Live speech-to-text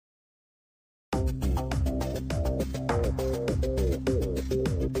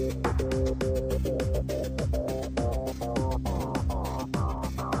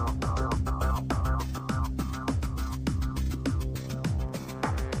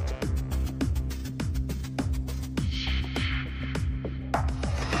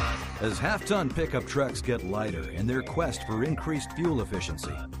As half-ton pickup trucks get lighter in their quest for increased fuel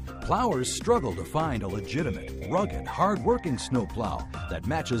efficiency, plowers struggle to find a legitimate, rugged, hard-working snowplow that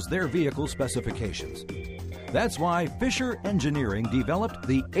matches their vehicle specifications. That's why Fisher Engineering developed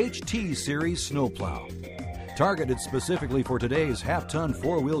the HT Series snowplow. Targeted specifically for today's half-ton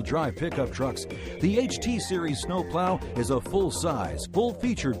four-wheel drive pickup trucks, the HT Series snowplow is a full-size,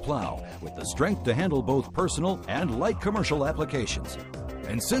 full-featured plow with the strength to handle both personal and light commercial applications.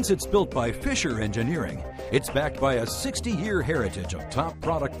 And since it's built by Fisher Engineering, it's backed by a 60-year heritage of top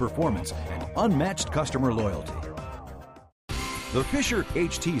product performance and unmatched customer loyalty. The Fisher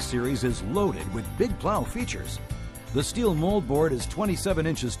HT Series is loaded with big plow features. The steel mold board is 27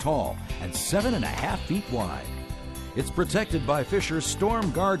 inches tall and 7.5 feet wide. It's protected by Fisher's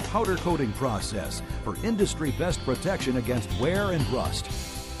Storm Guard powder coating process for industry best protection against wear and rust.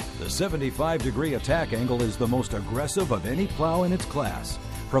 The 75-degree attack angle is the most aggressive of any plow in its class,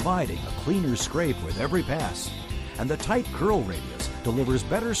 providing a cleaner scrape with every pass. And the tight curl radius delivers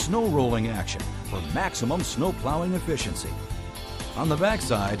better snow rolling action for maximum snow plowing efficiency. On the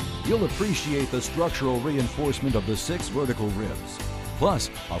backside, you'll appreciate the structural reinforcement of the 6 vertical ribs, plus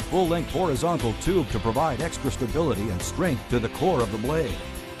a full-length horizontal tube to provide extra stability and strength to the core of the blade.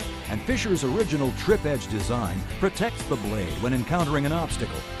 And Fisher's original trip edge design protects the blade when encountering an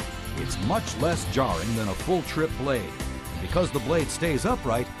obstacle. It's much less jarring than a full trip blade. And because the blade stays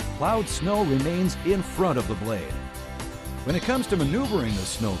upright, plowed snow remains in front of the blade. When it comes to maneuvering the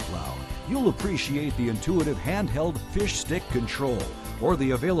snowplow, you'll appreciate the intuitive handheld fish stick control or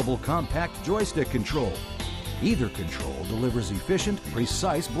the available compact joystick control. Either control delivers efficient,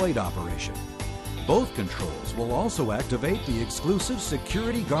 precise blade operation. Both controls will also activate the exclusive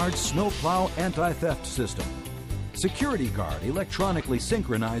Security Guard Snowplow anti-theft system. Security Guard electronically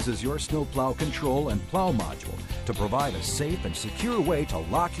synchronizes your snowplow control and plow module to provide a safe and secure way to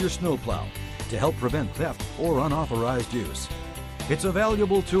lock your snowplow to help prevent theft or unauthorized use. It's a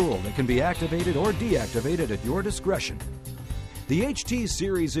valuable tool that can be activated or deactivated at your discretion. The HT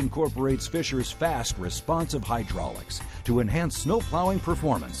Series incorporates Fisher's fast, responsive hydraulics to enhance snow plowing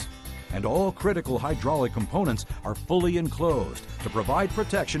performance. And all critical hydraulic components are fully enclosed to provide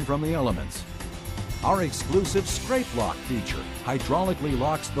protection from the elements. Our exclusive Scrape Lock feature hydraulically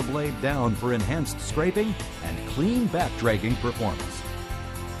locks the blade down for enhanced scraping and clean back-dragging performance.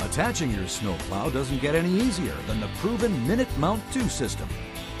 Attaching your snowplow doesn't get any easier than the proven Minute Mount 2 system.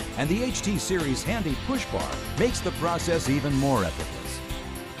 And the HT Series handy push bar makes the process even more effortless.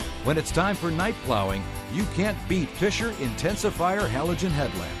 When it's time for night plowing, you can't beat Fisher Intensifier halogen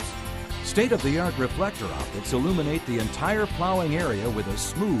headlamps. State-of-the-art reflector optics illuminate the entire plowing area with a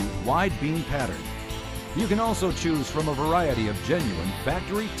smooth, wide beam pattern. You can also choose from a variety of genuine,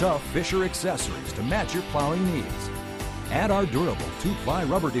 factory-tough Fisher accessories to match your plowing needs. Add our durable 2-ply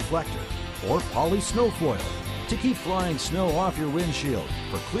rubber deflector or poly snow foil to keep flying snow off your windshield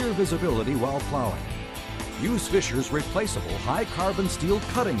for clear visibility while plowing. Use Fisher's replaceable high-carbon steel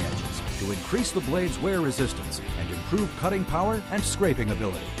cutting edges to increase the blade's wear resistance and improve cutting power and scraping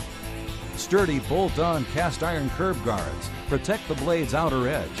ability. Sturdy bolt-on cast iron curb guards protect the blade's outer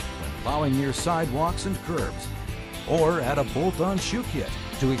edge when plowing near sidewalks and curbs. Or add a bolt-on shoe kit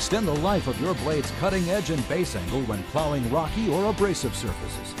to extend the life of your blade's cutting edge and base angle when plowing rocky or abrasive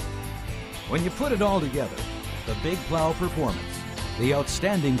surfaces. When you put it all together, the big plow performance, the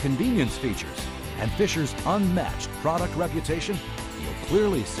outstanding convenience features, and Fisher's unmatched product reputation, you'll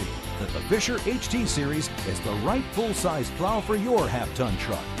clearly see that the Fisher HT Series is the right full-size plow for your half-ton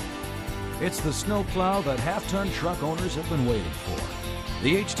truck. It's the snowplow that half-ton truck owners have been waiting for.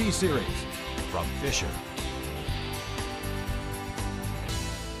 The HT Series from Fisher.